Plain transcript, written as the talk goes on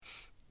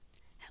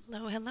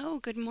Hello, hello.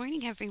 Good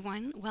morning,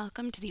 everyone.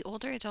 Welcome to the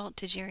Older Adult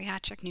to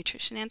Geriatric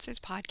Nutrition Answers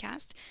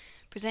podcast,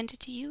 presented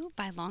to you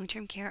by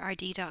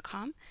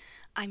longtermcarerd.com.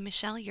 I'm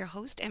Michelle, your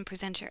host and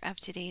presenter of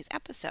today's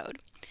episode.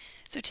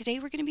 So today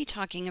we're going to be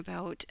talking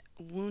about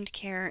wound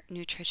care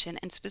nutrition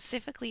and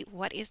specifically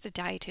what is the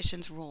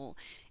dietitian's role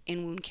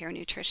in wound care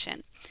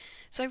nutrition.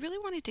 So I really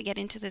wanted to get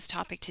into this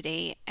topic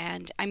today,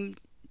 and I'm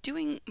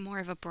doing more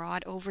of a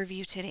broad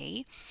overview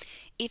today.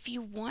 If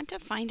you want to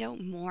find out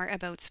more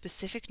about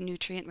specific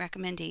nutrient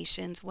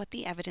recommendations, what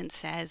the evidence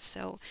says,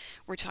 so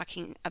we're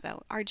talking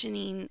about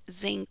arginine,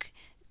 zinc,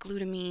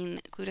 glutamine,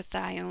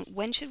 glutathione,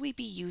 when should we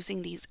be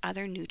using these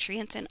other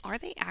nutrients and are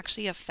they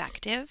actually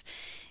effective?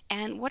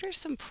 And what are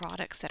some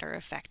products that are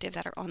effective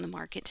that are on the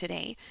market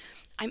today?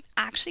 I'm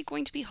actually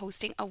going to be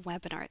hosting a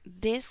webinar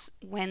this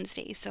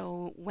Wednesday,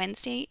 so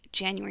Wednesday,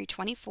 January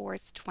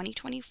 24th,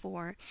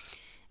 2024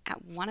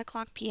 at 1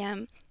 o'clock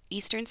p.m.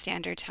 Eastern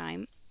Standard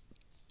Time.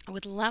 I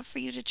would love for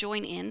you to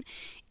join in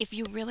if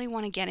you really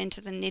want to get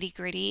into the nitty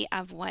gritty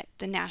of what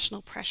the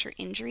National Pressure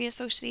Injury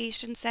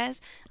Association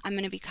says. I'm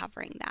going to be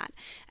covering that.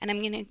 And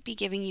I'm going to be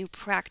giving you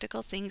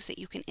practical things that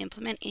you can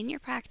implement in your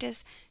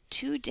practice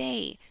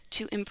today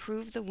to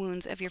improve the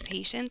wounds of your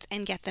patients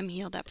and get them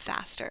healed up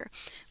faster.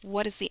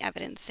 What does the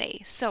evidence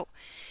say? So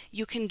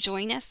you can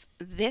join us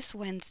this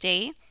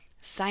Wednesday.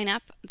 Sign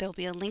up. There'll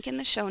be a link in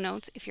the show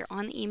notes. If you're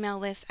on the email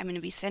list, I'm going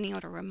to be sending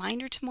out a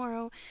reminder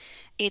tomorrow.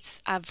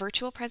 It's a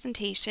virtual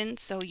presentation,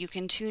 so you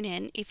can tune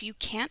in. If you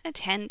can't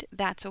attend,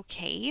 that's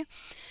okay.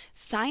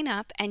 Sign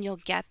up and you'll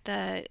get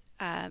the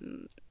a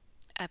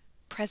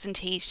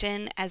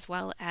presentation as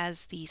well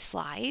as the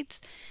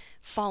slides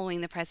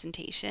following the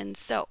presentation.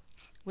 So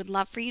would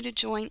love for you to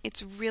join.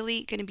 It's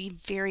really going to be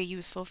very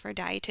useful for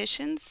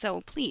dietitians,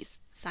 so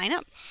please sign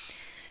up.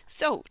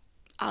 So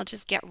I'll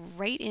just get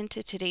right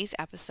into today's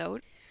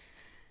episode.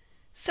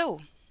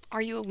 So,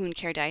 are you a wound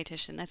care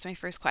dietitian? That's my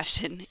first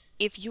question.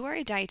 If you are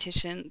a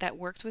dietitian that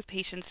works with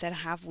patients that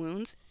have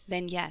wounds,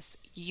 then yes,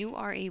 you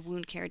are a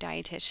wound care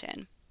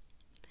dietitian.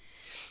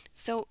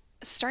 So,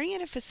 starting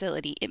at a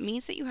facility, it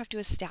means that you have to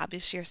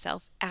establish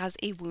yourself as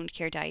a wound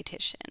care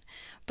dietitian.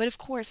 But of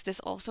course, this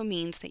also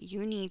means that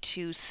you need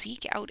to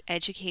seek out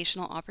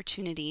educational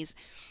opportunities,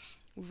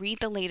 read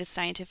the latest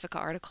scientific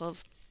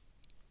articles,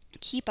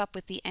 keep up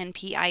with the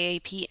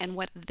NPIAP and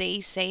what they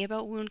say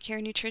about wound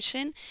care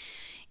nutrition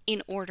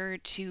in order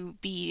to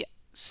be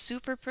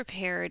super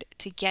prepared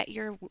to get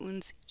your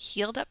wounds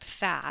healed up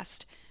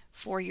fast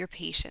for your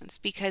patients,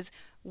 because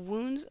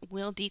wounds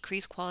will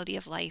decrease quality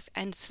of life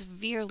and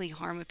severely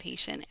harm a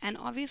patient and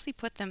obviously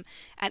put them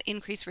at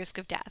increased risk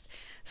of death.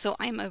 So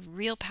I'm a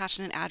real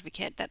passionate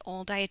advocate that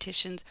all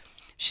dietitians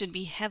should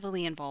be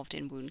heavily involved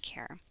in wound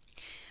care.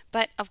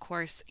 But of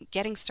course,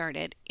 getting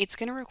started, it's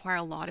going to require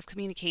a lot of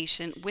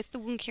communication with the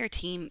wound care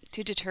team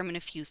to determine a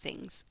few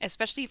things,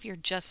 especially if you're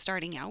just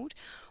starting out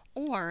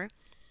or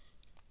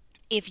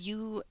if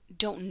you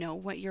don't know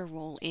what your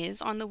role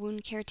is on the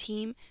wound care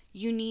team.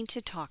 You need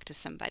to talk to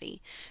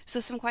somebody. So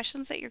some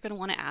questions that you're going to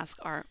want to ask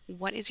are,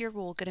 what is your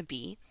role going to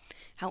be?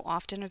 How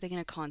often are they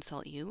going to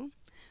consult you?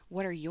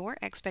 What are your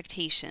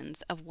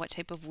expectations of what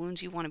type of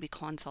wounds you want to be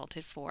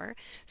consulted for?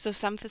 So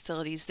some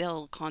facilities,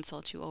 they'll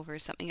consult you over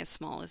something as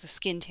small as a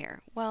skin tear.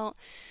 Well,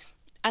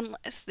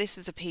 unless this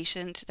is a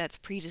patient that's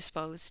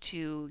predisposed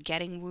to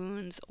getting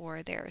wounds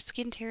or their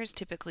skin tears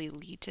typically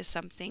lead to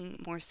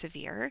something more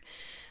severe,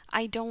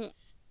 I don't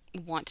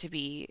want to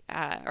be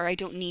or I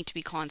don't need to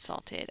be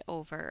consulted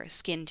over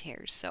skin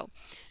tears. So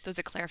those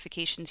are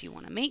clarifications you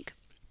want to make.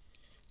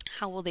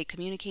 How will they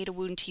communicate a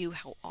wound to you?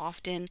 How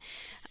often?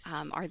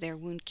 Are there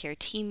wound care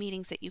team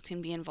meetings that you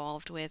can be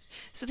involved with?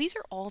 So these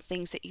are all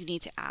things that you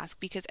need to ask,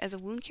 because as a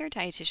wound care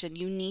dietitian,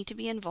 you need to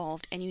be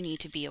involved and you need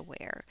to be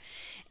aware.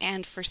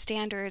 And for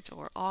standards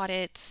or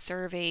audits,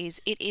 surveys,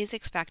 it is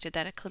expected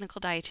that a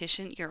clinical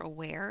dietitian, you're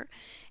aware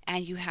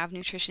and you have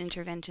nutrition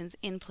interventions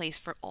in place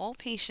for all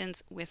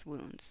patients with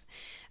wounds.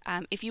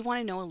 If you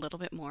want to know a little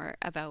bit more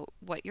about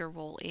what your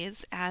role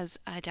is as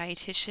a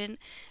dietitian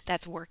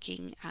that's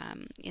working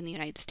in the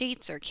United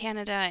States or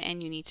Canada,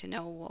 and you need to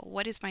know, well,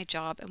 what is my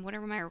job and what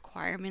are my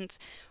requirements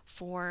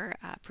for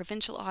a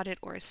provincial audit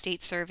or a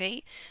state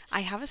survey, I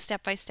have a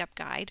step-by-step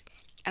guide,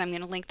 and I'm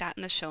going to link that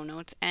in the show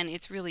notes, and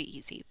it's really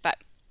easy, but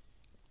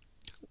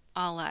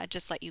I'll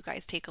just let you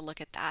guys take a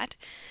look at that.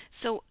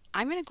 So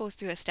I'm going to go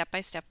through a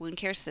step-by-step wound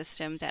care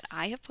system that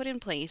I have put in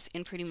place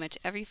in pretty much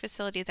every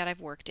facility that I've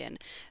worked in,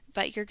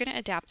 but you're going to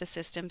adapt the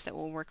systems that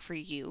will work for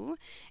you,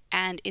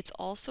 and it's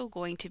also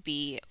going to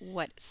be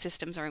what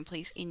systems are in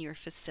place in your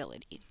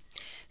facility.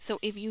 So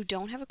if you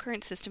don't have a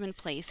current system in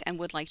place and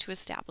would like to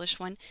establish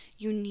one,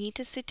 you need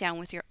to sit down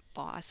with your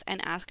boss and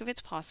ask if it's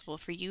possible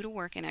for you to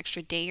work an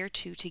extra day or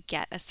two to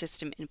get a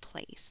system in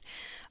place.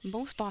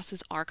 Most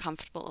bosses are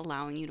comfortable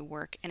allowing you to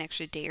work an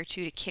extra day or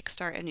two to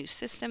kickstart a new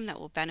system that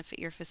will benefit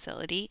your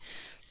facility.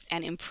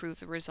 and improve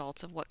the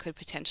results of what could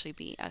potentially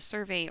be a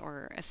survey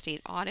or a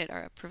state audit or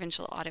a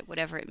provincial audit,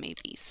 whatever it may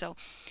be. So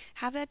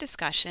have that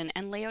discussion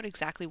and lay out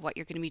exactly what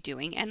you're going to be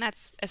doing. And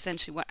that's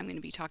essentially what I'm going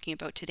to be talking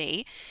about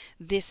today.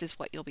 This is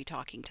what you'll be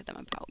talking to them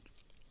about.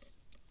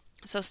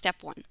 So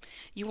step one,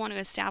 you want to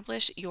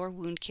establish your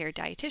wound care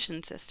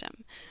dietitian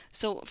system.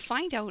 So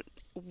find out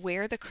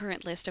where the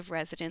current list of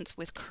residents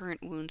with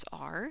current wounds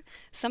are.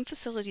 Some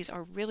facilities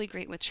are really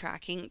great with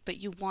tracking,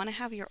 but you want to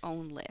have your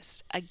own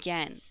list.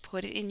 Again,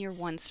 put it in your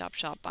one-stop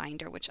shop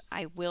binder, which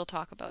I will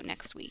talk about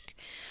next week.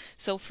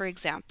 So for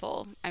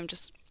example, I'm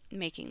just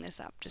making this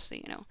up just so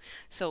you know.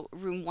 So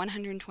room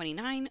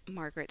 129,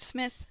 Margaret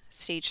Smith,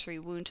 stage 3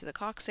 wound to the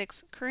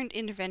coccyx, current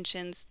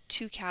interventions,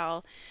 2 cal,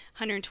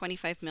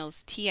 125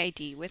 mils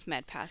TID with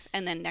MedPass,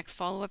 and then next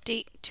follow-up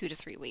date, 2 to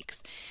 3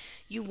 weeks.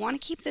 You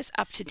want to keep this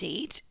up to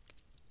date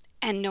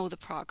and know the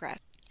progress.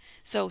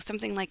 So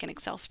something like an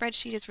Excel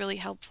spreadsheet is really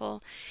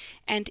helpful.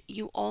 And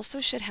you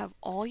also should have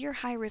all your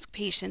high-risk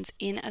patients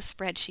in a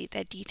spreadsheet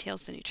that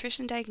details the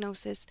nutrition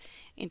diagnosis,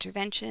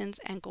 interventions,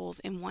 and goals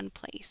in one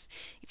place.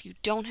 If you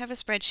don't have a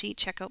spreadsheet,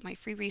 check out my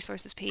free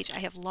resources page. I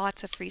have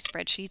lots of free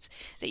spreadsheets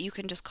that you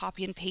can just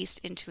copy and paste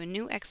into a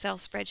new Excel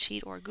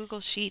spreadsheet or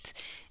Google Sheets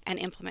and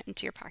implement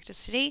into your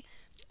practice today.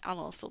 I'll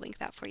also link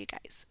that for you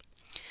guys.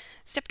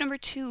 Step number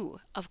 2,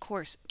 of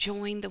course,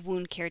 join the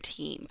wound care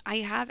team. I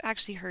have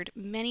actually heard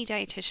many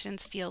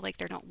dietitians feel like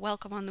they're not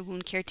welcome on the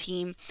wound care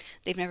team.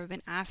 They've never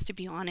been asked to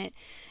be on it.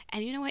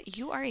 And you know what?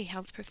 You are a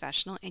health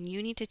professional and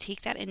you need to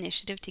take that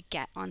initiative to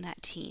get on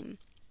that team.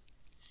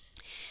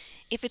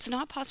 If it's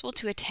not possible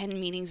to attend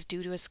meetings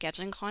due to a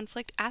scheduling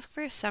conflict, ask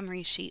for a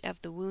summary sheet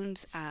of the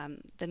wounds,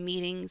 the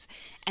meetings,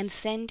 and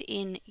send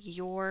in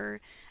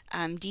your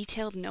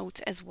detailed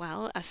notes as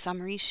well, a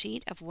summary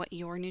sheet of what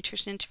your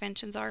nutrition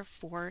interventions are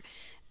for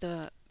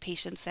the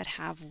patients that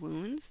have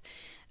wounds.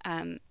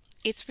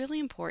 It's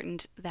really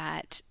important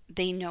that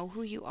they know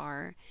who you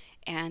are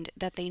and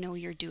that they know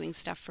you're doing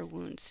stuff for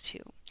wounds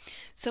too.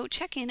 So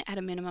check in at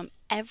a minimum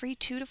every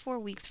 2 to 4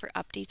 weeks for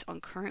updates on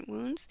current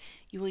wounds.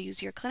 You will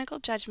use your clinical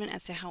judgment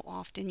as to how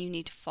often you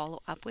need to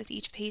follow up with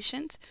each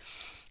patient,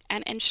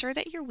 and ensure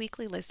that your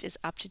weekly list is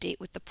up to date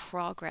with the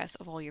progress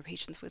of all your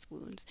patients with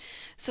wounds.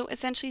 So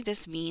essentially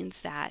this means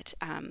that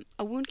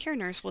a wound care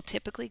nurse will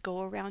typically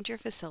go around your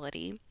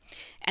facility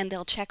and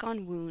they'll check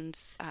on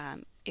wounds.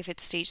 If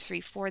it's stage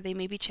 3, 4, they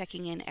may be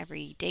checking in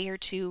every day or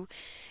two,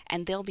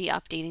 and they'll be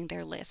updating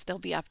their list. They'll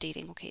be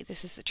updating, okay,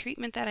 this is the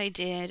treatment that I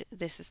did,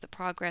 this is the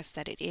progress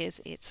that it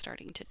is, it's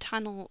starting to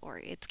tunnel or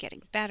it's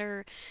getting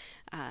better,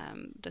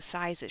 the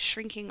size is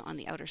shrinking on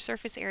the outer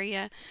surface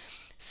area.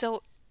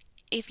 So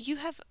if you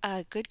have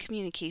a good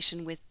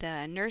communication with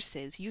the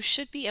nurses, you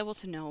should be able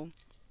to know,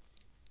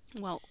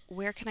 well,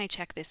 where can I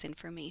check this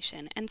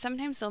information? And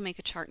sometimes they'll make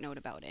a chart note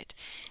about it.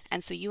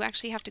 And so you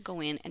actually have to go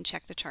in and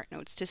check the chart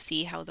notes to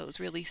see how those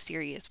really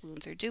serious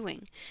wounds are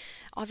doing.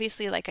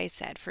 Obviously, like I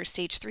said, for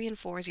stage 3 and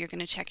 4s, you're going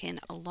to check in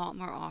a lot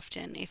more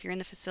often. If you're in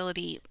the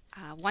facility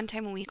 1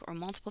 time a week or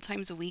multiple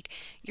times a week,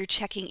 you're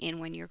checking in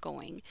when you're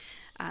going.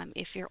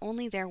 If you're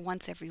only there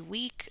once every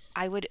week,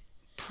 I would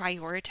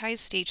prioritize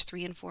stage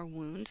 3 and 4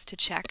 wounds to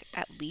check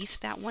at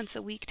least that once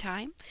a week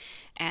time,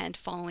 and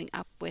following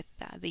up with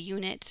the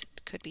unit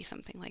could be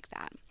something like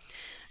that.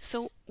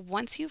 So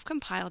once you've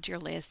compiled your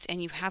list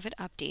and you have it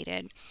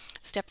updated,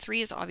 step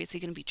 3 is obviously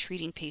going to be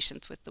treating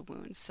patients with the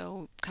wounds.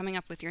 So coming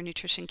up with your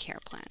nutrition care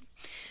plan.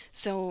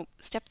 So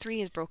step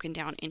 3 is broken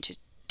down into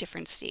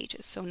different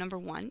stages. So number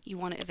 1, you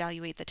want to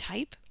evaluate the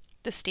type,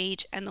 the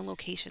stage, and the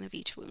location of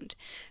each wound.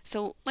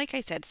 So like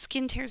I said,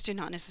 skin tears do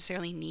not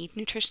necessarily need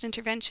nutrition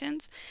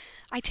interventions.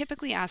 I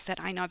typically ask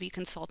that I not be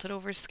consulted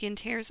over skin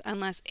tears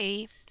unless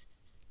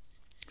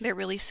they're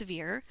really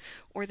severe,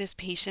 or this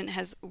patient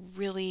has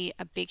really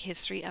a big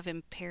history of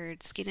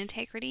impaired skin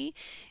integrity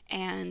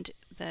and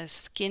the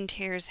skin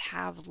tears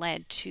have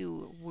led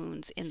to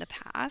wounds in the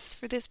past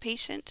for this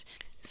patient.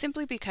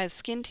 Simply because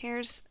skin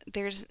tears,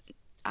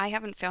 I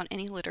haven't found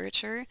any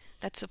literature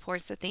that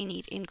supports that they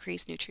need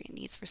increased nutrient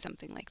needs for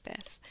something like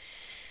this.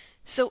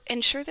 So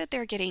ensure that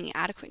they're getting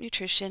adequate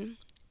nutrition.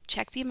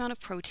 Check the amount of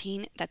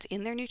protein that's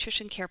in their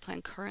nutrition care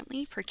plan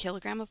currently per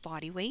kilogram of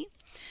body weight.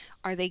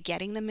 Are they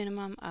getting the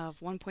minimum of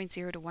 1.0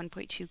 to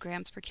 1.2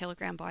 grams per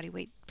kilogram body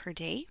weight per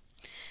day?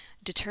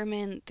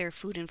 Determine their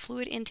food and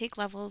fluid intake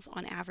levels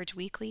on average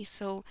weekly.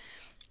 So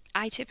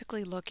I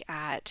typically look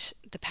at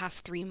the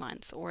past 3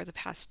 months or the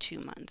past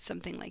 2 months,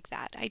 something like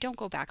that. I don't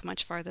go back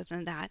much farther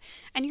than that.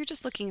 And you're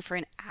just looking for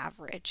an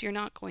average. You're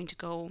not going to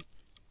go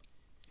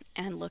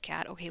and look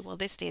at, okay, well,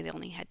 this day they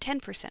only had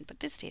 10%, but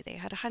this day they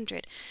had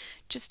 100.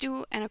 Just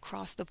do an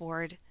across the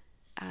board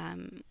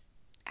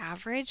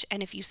average,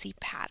 and if you see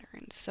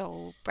patterns,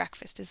 so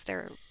breakfast is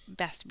their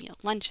best meal,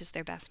 lunch is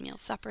their best meal,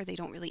 supper they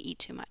don't really eat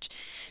too much,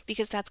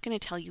 because that's going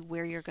to tell you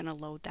where you're going to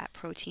load that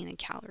protein and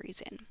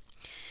calories in.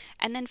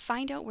 And then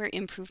find out where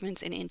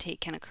improvements in intake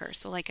can occur.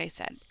 So like I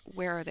said,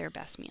 where are their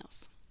best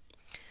meals?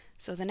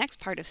 So the next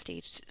part of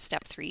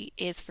step 3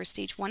 is for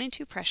stage 1 and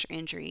 2 pressure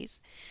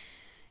injuries.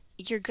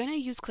 you're going to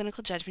use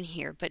clinical judgment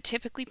here, but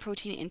typically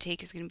protein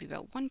intake is going to be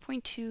about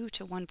 1.2 to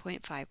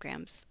 1.5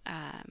 grams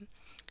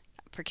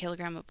per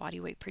kilogram of body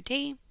weight per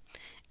day.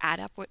 Add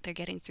up what they're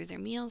getting through their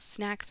meals,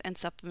 snacks, and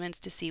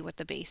supplements to see what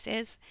the base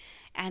is.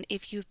 And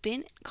if you've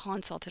been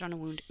consulted on a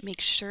wound,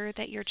 make sure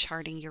that you're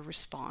charting your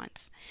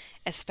response,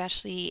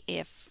 especially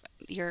if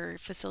your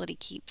facility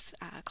keeps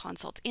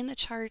consults in the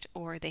chart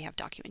or they have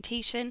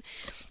documentation.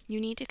 You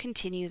need to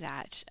continue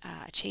that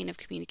chain of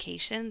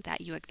communication,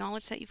 that you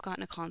acknowledge that you've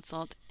gotten a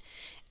consult,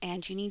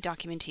 and you need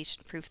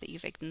documentation proof that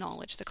you've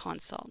acknowledged the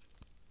consult.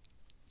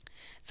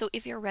 So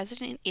if your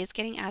resident is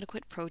getting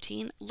adequate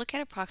protein, look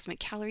at approximate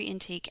calorie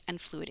intake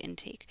and fluid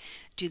intake.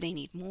 Do they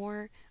need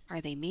more?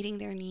 Are they meeting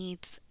their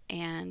needs?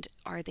 And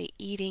are they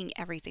eating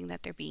everything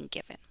that they're being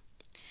given?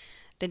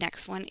 The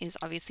next one is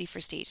obviously for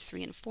stage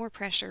 3 and 4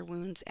 pressure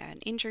wounds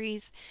and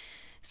injuries.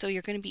 So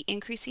you're going to be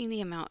increasing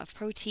the amount of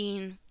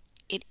protein.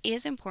 It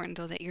is important,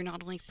 though, that you're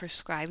not only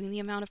prescribing the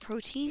amount of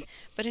protein,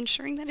 but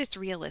ensuring that it's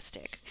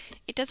realistic.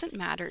 It doesn't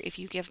matter if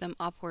you give them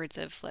upwards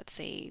of, let's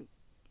say,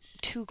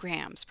 2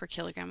 grams per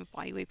kilogram of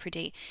body weight per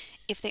day.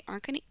 If they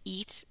aren't going to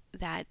eat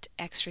that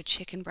extra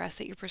chicken breast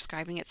that you're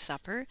prescribing at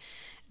supper,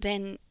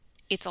 then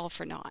it's all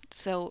for naught.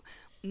 So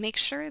make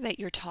sure that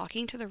you're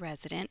talking to the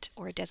resident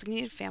or a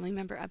designated family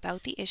member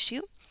about the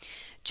issue.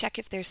 Check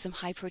if there's some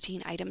high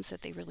protein items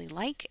that they really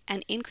like,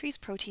 and increase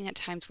protein at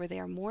times where they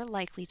are more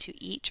likely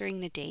to eat during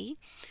the day,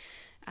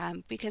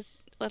 because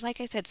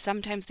like I said,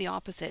 sometimes the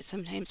opposite.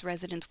 Sometimes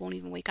residents won't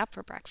even wake up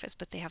for breakfast,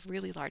 but they have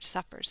really large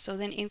suppers. So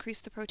then increase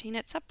the protein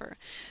at supper.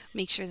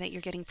 Make sure that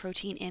you're getting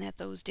protein in at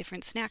those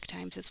different snack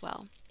times as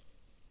well.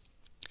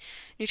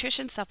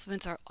 Nutrition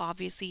supplements are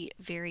obviously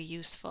very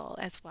useful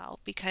as well,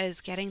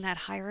 because getting that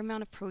higher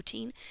amount of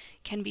protein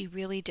can be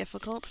really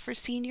difficult for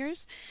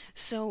seniors.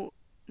 So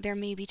there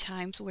may be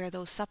times where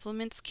those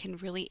supplements can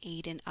really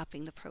aid in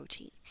upping the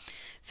protein.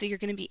 So you're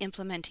going to be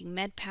implementing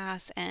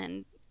MedPass,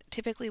 and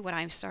typically what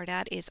I start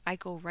at is I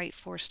go right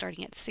for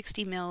starting at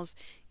 60 mils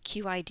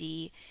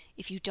QID.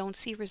 If you don't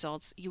see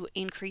results, you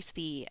increase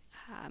the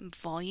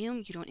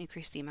volume, you don't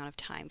increase the amount of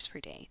times per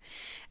day.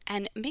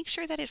 And make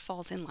sure that it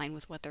falls in line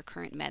with what their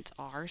current meds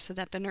are, so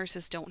that the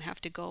nurses don't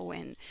have to go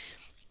and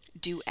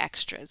do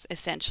extras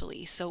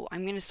essentially. So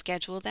I'm going to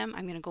schedule them.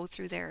 I'm going to go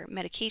through their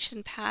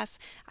medication pass.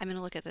 I'm going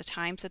to look at the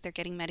times that they're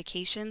getting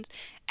medications,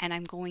 and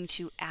I'm going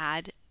to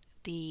add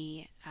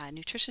the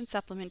nutrition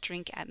supplement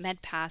drink at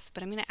MedPass,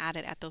 but I'm going to add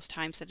it at those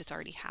times that it's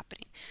already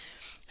happening.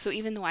 So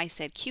even though I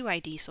said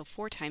QID, so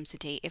 4 times a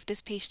day, if this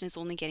patient is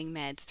only getting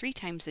meds 3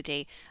 times a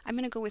day, I'm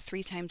going to go with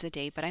 3 times a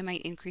day, but I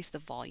might increase the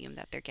volume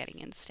that they're getting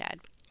instead.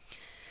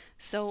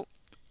 So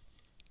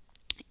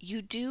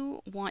you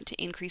do want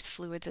to increase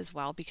fluids as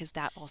well, because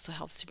that also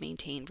helps to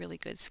maintain really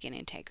good skin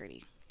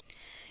integrity.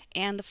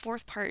 And the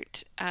fourth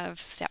part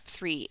of step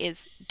 3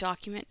 is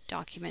document,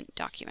 document,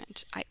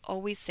 document. I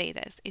always say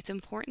this. It's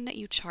important that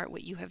you chart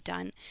what you have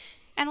done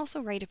and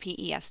also write a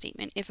PES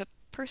statement. If a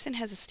person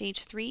has a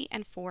stage 3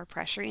 and 4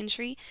 pressure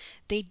injury,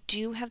 they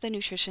do have the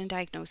nutrition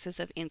diagnosis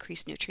of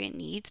increased nutrient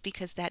needs,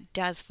 because that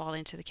does fall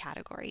into the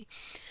category.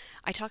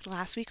 I talked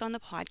last week on the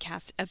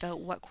podcast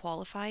about what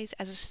qualifies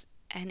as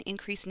an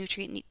increased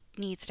nutrient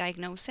needs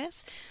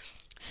diagnosis.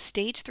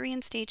 Stage 3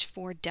 and stage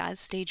 4 does,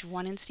 stage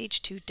 1 and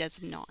stage 2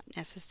 does not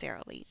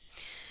necessarily.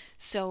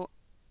 So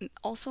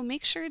also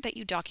make sure that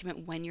you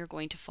document when you're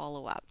going to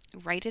follow up.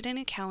 Write it in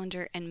a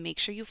calendar and make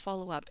sure you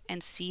follow up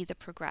and see the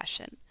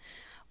progression.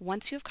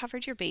 Once you have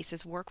covered your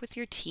bases, work with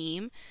your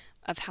team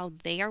of how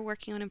they are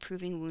working on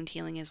improving wound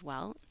healing as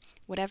well.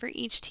 Whatever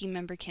each team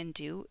member can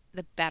do,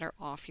 the better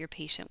off your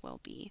patient will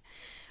be.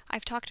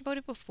 I've talked about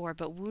it before,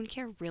 but wound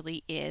care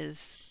really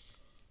is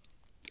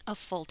a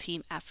full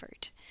team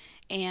effort.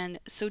 And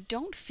so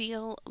don't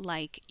feel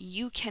like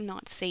you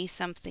cannot say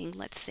something,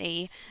 let's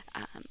say,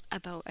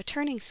 about a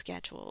turning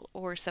schedule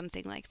or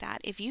something like that.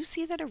 If you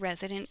see that a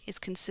resident is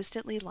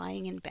consistently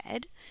lying in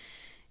bed,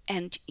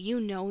 and you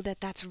know that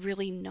that's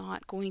really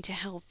not going to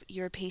help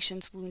your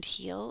patient's wound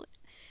heal,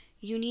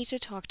 you need to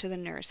talk to the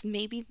nurse.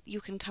 Maybe you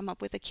can come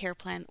up with a care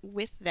plan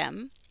with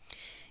them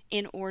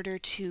in order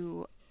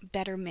to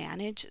better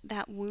manage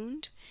that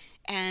wound.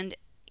 And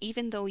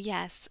even though,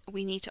 yes,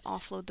 we need to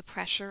offload the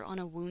pressure on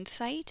a wound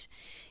site,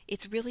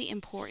 it's really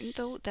important,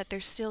 though, that they're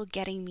still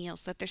getting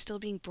meals, that they're still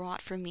being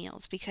brought for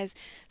meals, because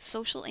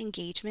social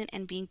engagement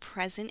and being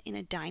present in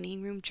a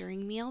dining room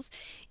during meals,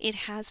 it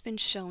has been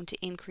shown to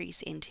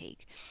increase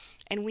intake.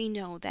 And we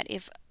know that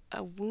if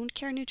a wound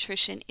care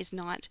nutrition is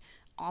not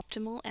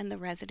optimal and the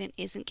resident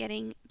isn't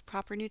getting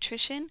proper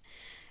nutrition,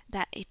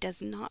 that it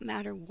does not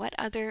matter what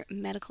other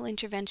medical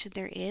intervention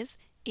there is,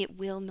 it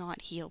will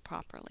not heal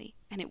properly,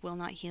 and it will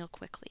not heal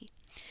quickly.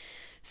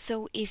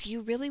 So if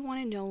you really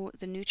want to know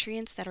the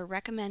nutrients that are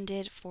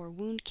recommended for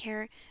wound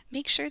care,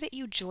 make sure that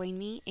you join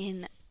me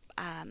in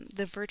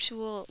the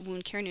virtual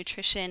wound care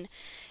nutrition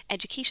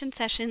education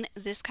session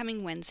this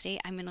coming Wednesday.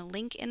 I'm going to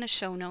link in the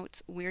show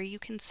notes where you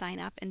can sign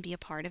up and be a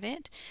part of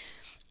it.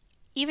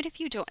 Even if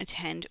you don't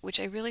attend, which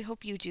I really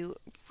hope you do,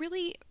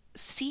 really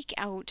seek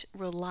out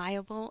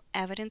reliable,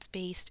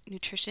 evidence-based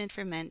nutrition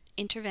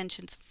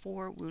interventions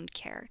for wound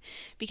care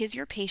because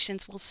your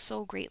patients will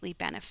so greatly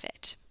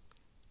benefit.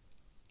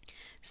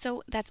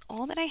 So that's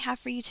all that I have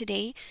for you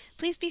today.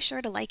 Please be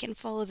sure to like and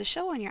follow the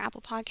show on your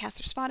Apple Podcasts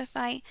or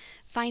Spotify.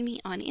 Find me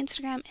on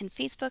Instagram and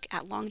Facebook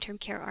at Long Term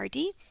Care RD.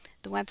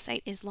 The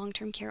website is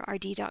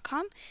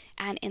longtermcarerd.com,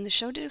 and in the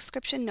show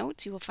description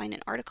notes you will find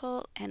an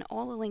article and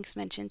all the links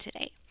mentioned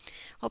today.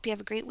 Hope you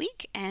have a great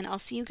week, and I'll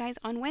see you guys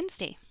on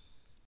Wednesday.